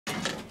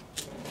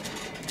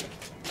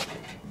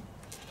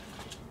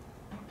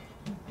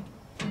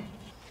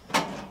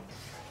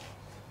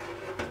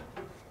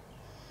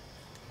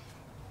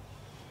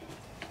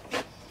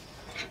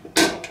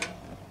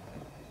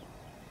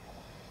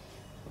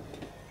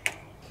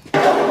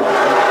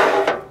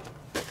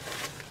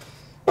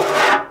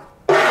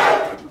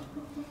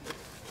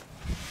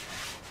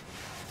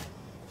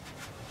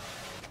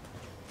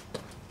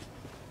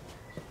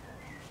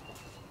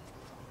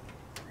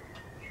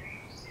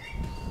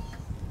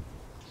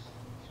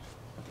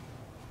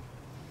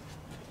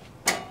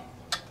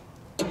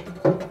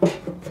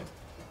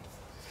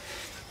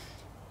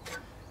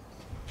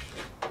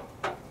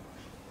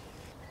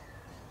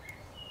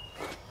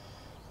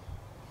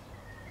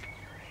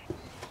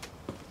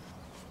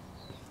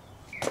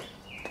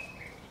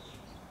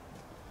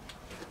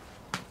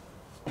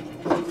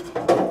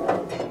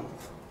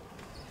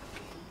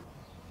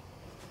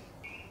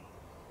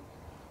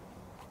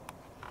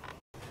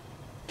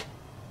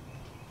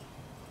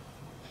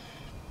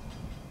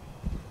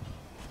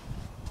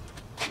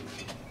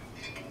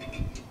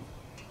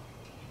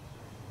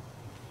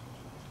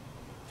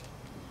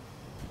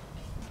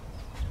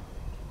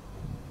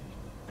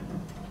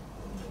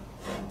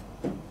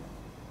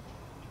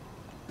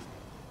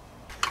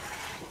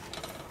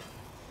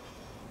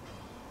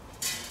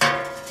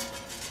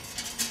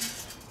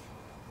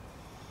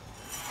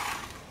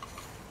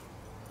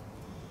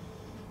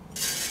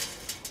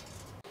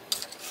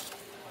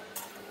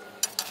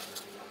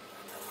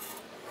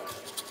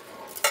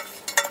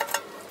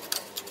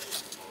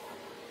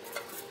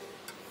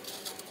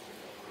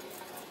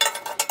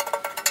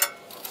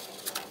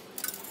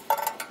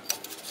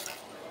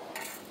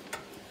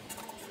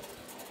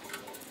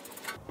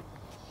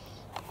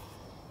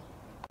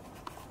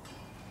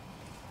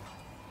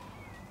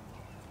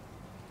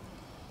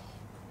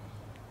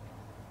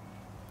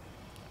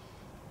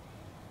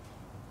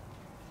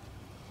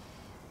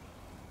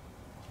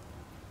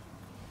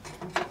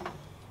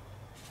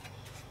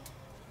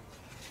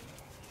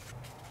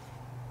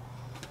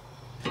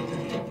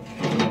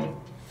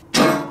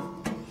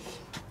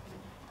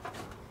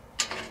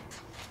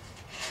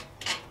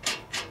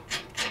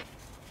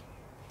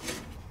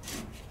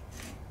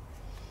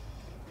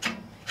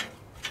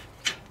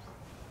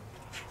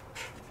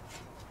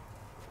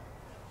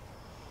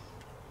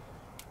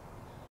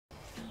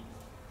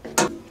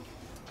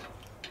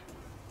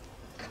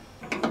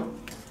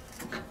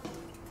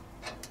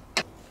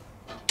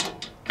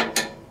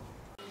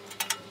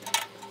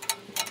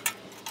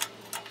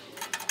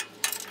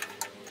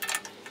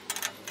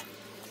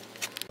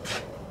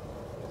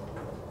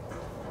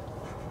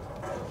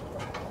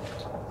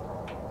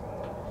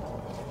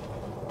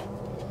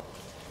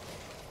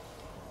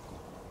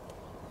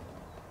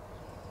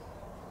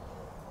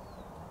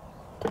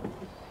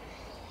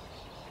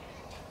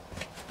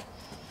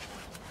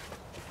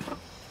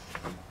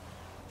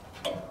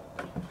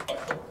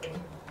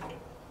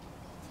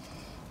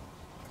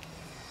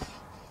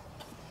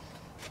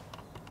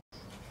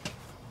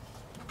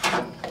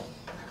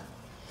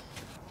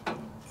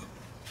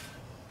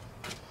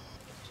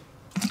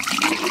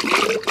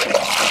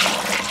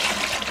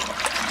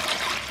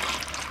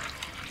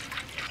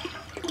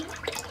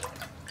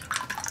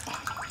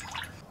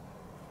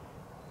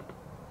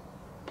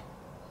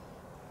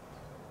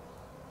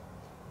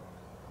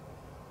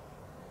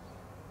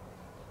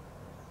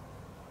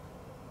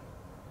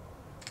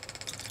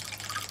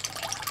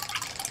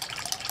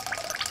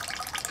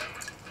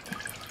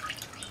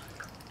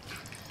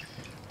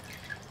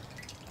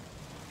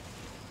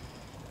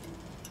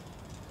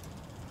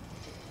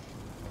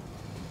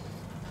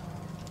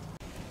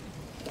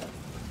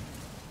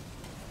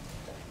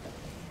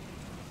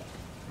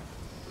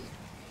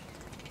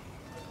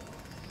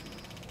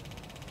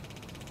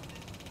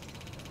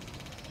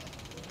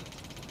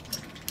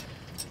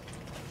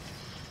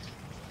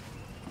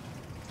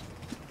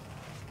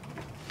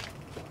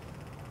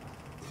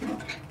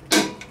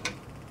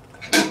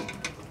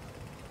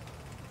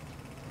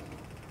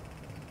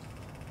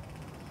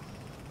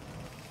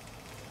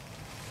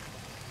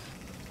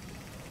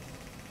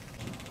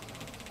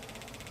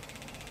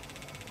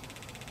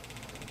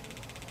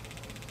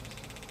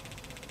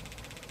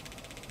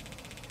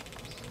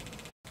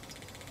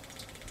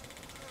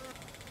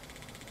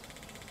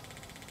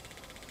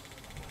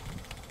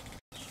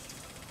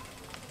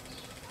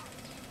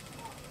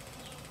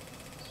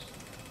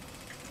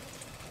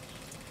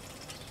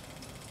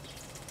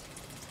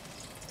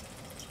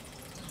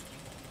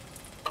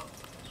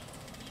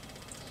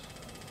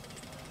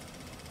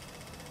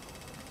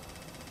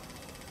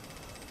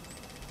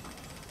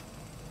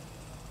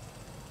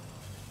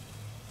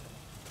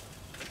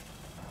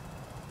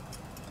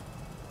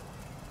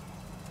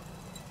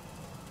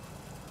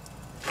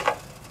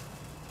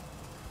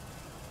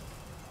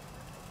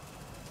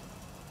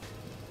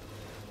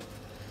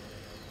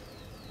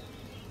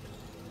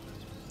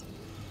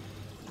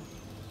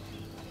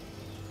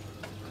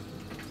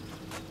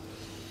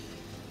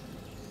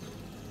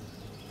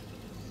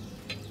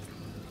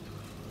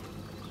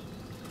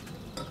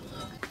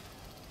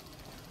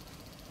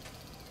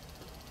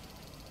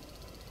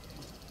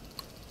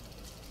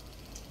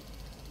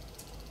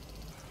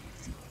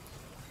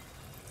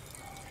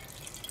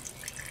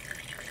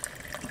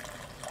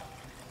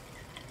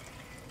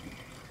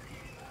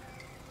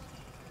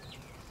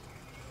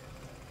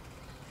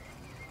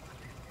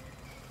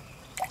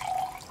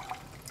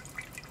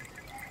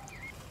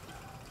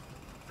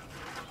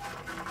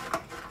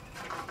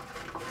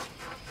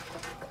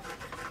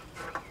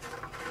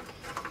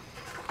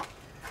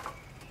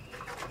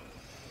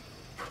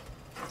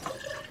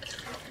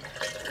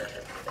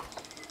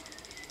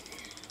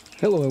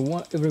Hello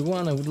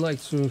everyone, I would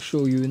like to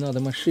show you another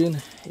machine.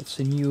 It's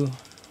a new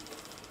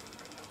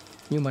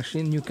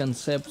machine, new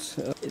concept.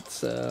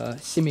 It's a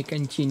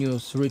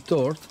semi-continuous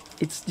retort.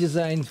 It's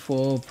designed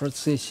for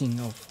processing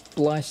of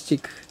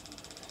plastic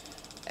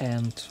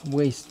and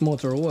waste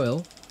motor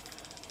oil.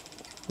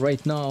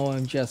 Right now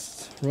I'm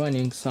just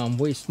running some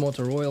waste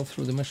motor oil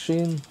through the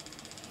machine.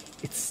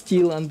 It's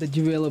still under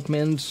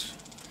development.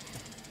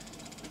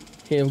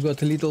 Here I've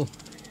got a little,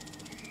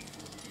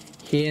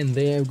 here and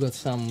there I've got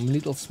some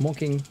little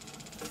smoking.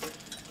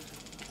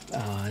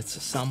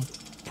 It's some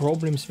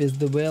problems with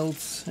the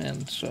welds,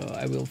 and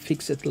I will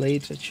fix it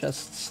later.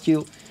 Just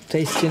still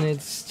testing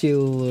it,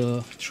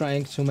 still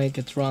trying to make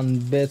it run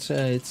better.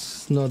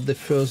 It's not the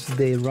first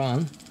day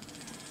run.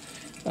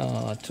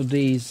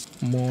 Today is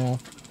more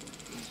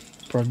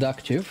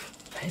productive.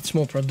 It's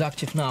more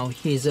productive now.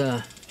 Here's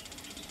a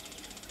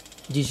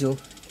diesel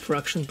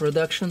fraction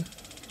production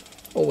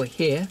over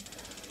here.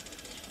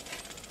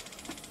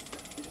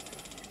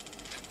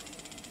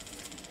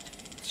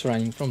 It's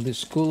running from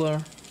this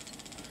cooler.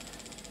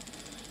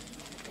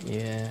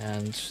 Yeah,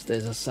 and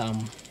there's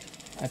some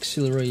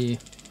auxiliary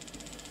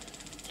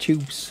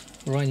tubes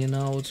running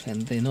out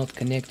and they're not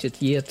connected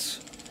yet.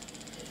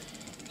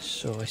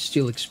 So I'm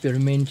still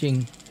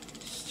experimenting,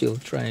 still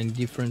trying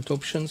different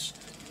options.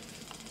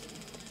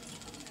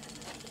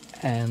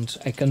 And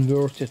I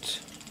converted,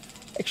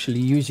 actually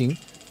using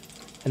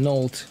an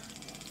old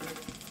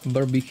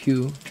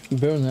barbecue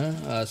burner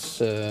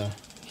as a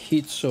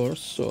heat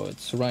source, so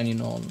it's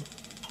running on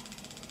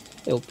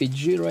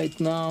LPG right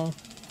now.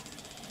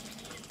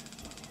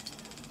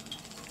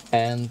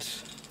 And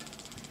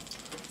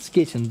it's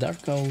getting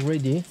dark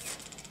already,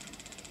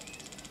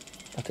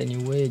 but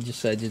anyway I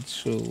decided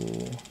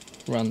to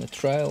run a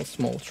trial,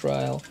 small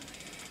trial.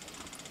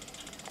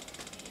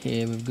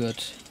 Here we've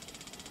got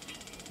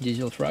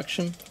diesel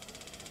fraction.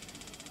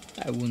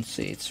 I wouldn't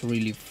say it's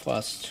really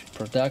fast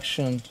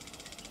production,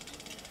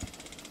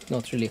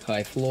 not really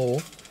high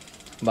flow,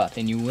 but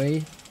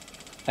anyway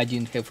I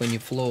didn't have any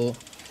flow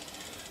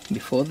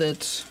before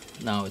that.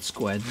 Now it's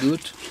quite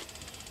good.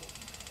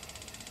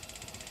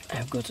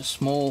 I've got a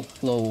small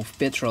flow of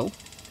petrol.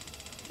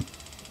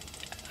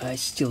 I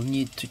still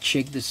need to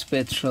check this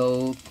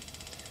petrol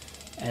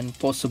and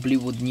possibly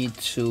would need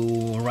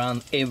to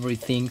run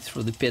everything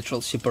through the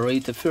petrol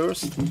separator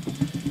first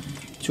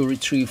to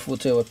retrieve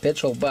whatever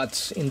petrol,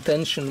 but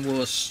intention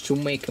was to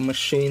make a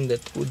machine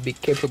that would be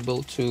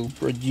capable to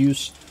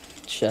produce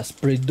just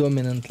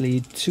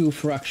predominantly two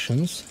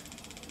fractions.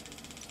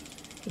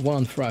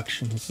 One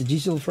fraction is the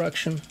diesel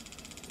fraction,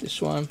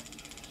 this one,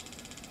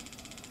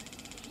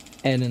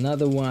 and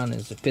another one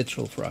is a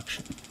petrol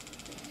fraction.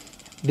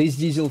 This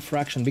diesel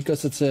fraction,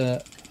 because it's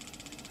a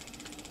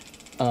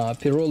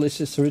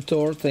pyrolysis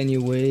retort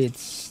anyway,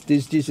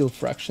 this diesel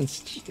fraction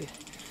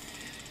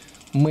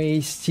may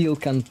still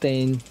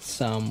contain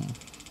some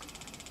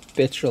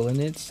petrol in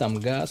it, some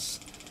gas,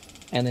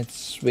 and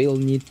it will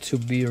need to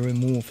be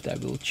removed. I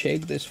will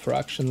check this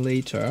fraction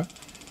later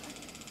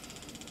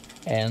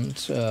and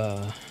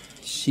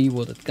see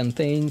what it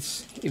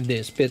contains. If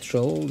there's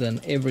petrol, then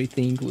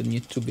everything would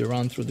need to be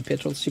run through the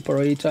petrol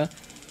separator.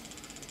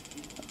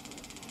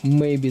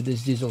 Maybe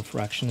this diesel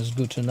fraction is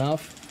good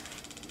enough,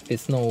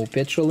 with no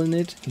petrol in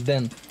it.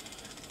 Then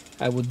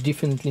I would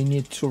definitely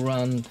need to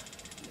run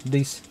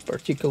this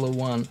particular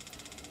one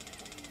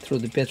through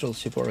the petrol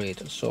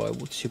separator. So I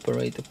would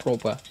separate the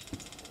proper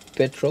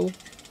petrol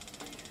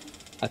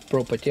at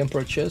proper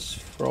temperatures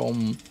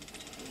from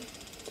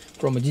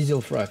a diesel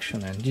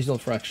fraction, and diesel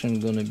fraction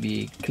gonna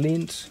be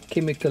cleaned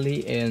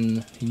chemically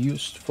and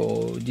used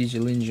for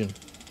diesel engine.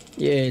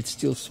 Yeah, it's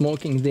still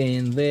smoking there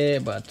and there,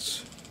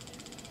 but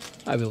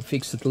I will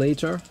fix it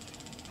later,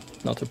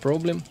 not a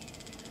problem.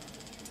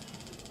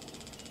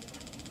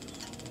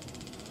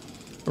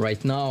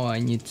 Right now I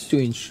need to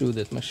ensure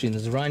that machine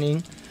is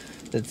running,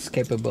 that's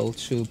capable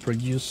to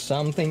produce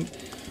something.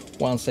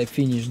 Once I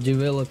finish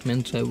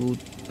development, I will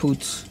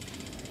put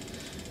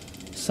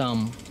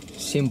some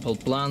simple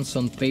plans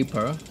on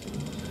paper.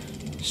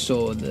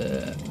 So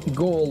the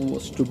goal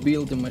was to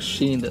build a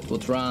machine that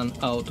would run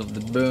out of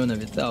the burner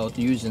without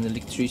using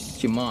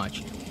electricity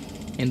much.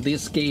 In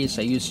this case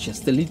I used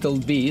just a little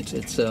bit.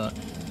 It's a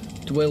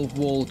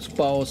 12-volt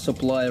power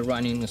supply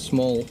running a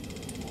small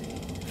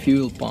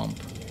fuel pump,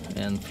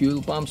 and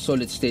fuel pump,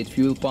 solid state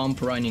fuel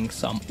pump, running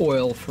some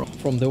oil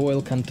from the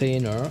oil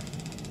container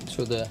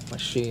to the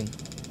machine.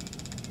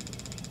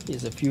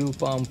 Here's a fuel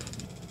pump.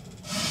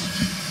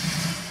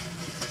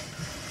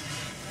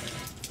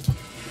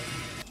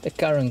 The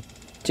current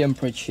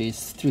temperature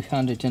is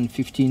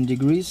 315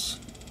 degrees.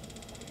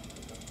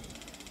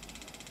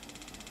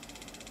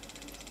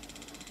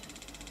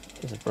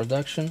 Here's a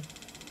production.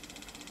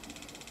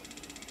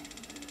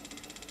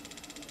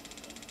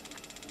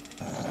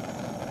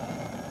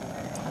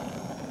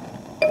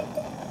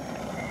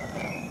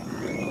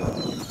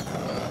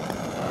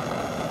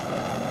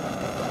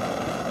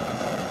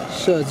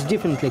 So it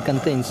definitely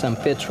contains some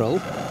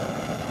petrol,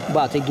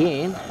 but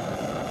again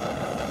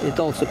it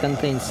also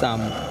contains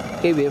some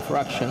heavier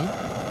fraction.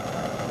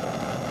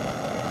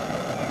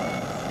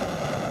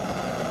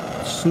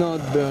 it's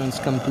not burns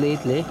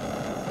completely.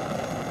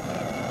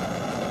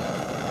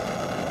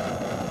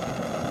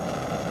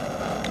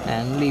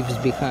 And leaves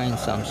behind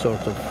some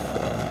sort of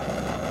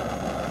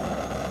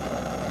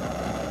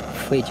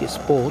fatty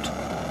spot.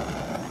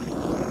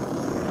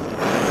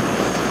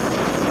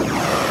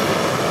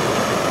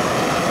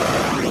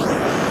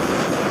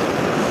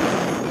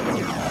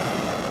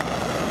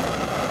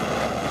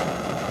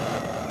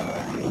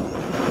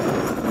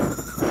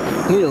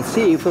 We'll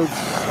see if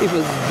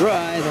it's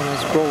dry, then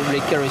it's probably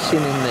kerosene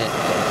in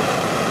there.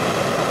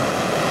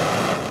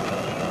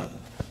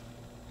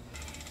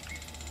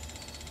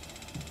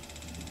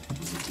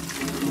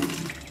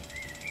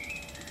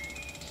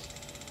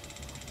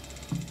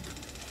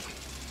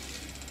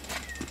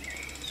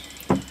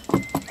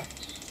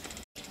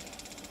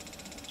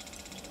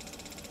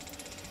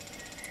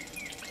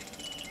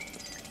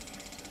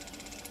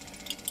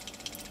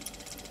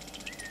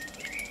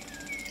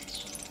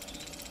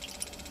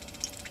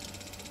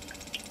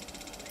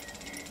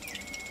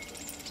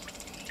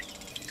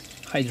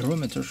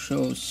 Hydrometer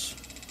shows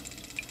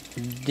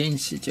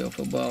density of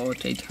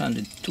about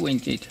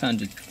 820,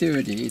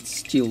 830. It's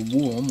still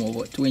warm,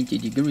 over 20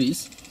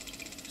 degrees.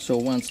 So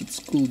once it's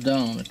cooled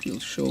down, it will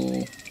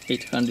show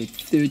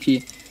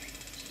 830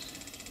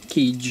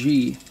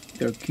 kg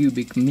per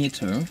cubic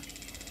meter.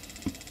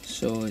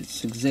 So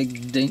it's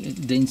exact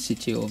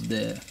density of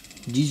the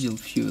diesel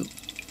fuel.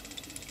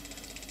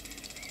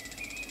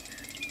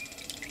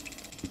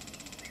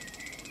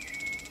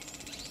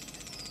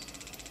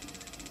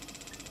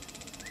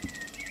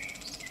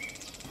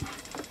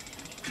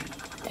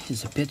 This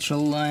is a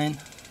petrol line,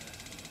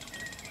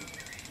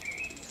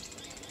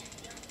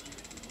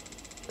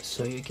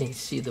 so you can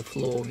see the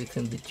flow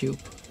within the tube.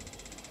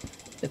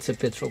 It's a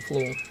petrol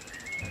flow.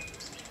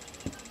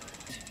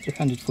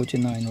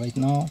 349 right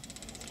now.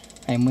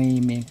 I'm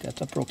aiming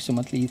at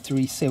approximately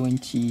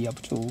 370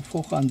 up to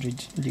 400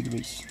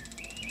 degrees.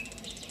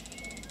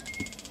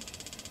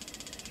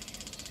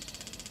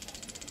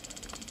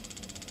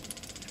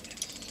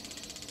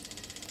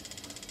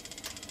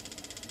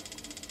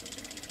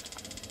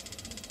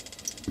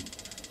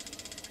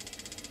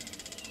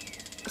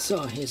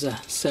 So here's a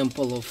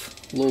sample of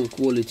low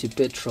quality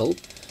petrol,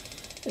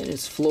 and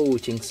it's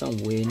floating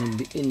somewhere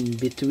in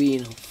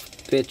between of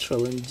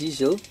petrol and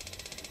diesel.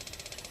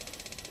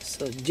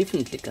 So it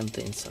definitely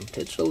contains some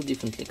petrol,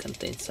 definitely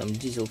contains some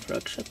diesel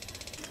fraction.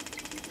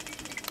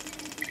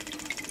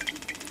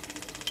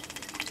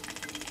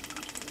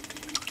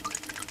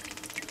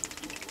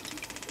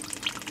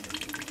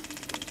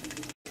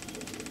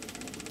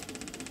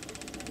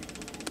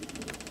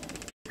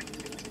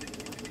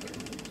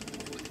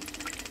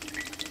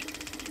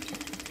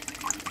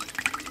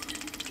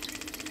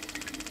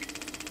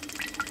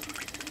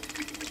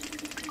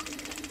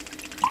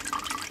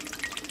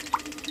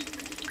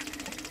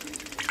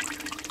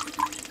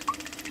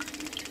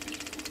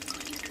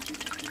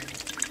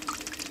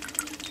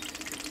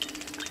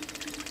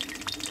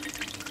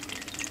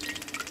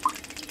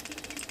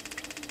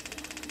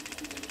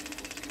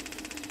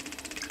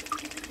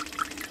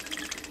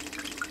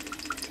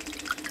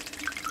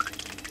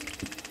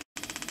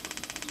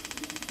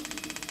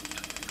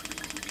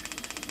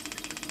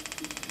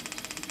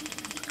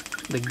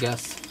 The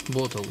gas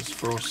bottle is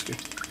frosty.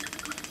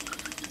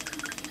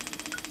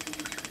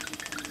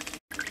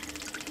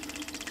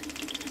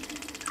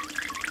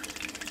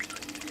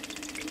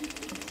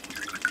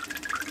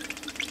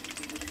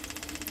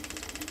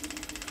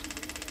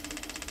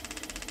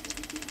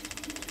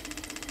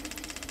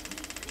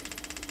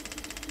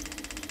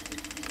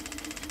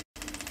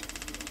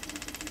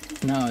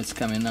 Now it's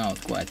coming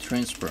out quite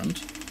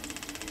transparent,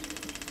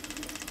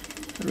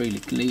 really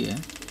clear.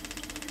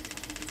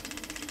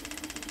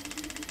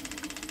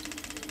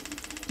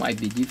 Might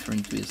be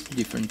different with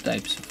different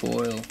types of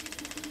oil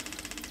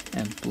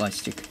and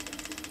plastic.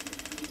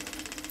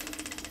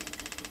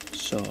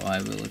 So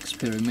I will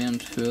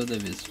experiment further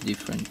with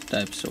different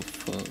types of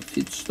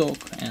feedstock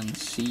and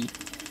see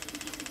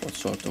what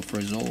sort of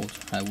result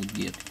I would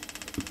get.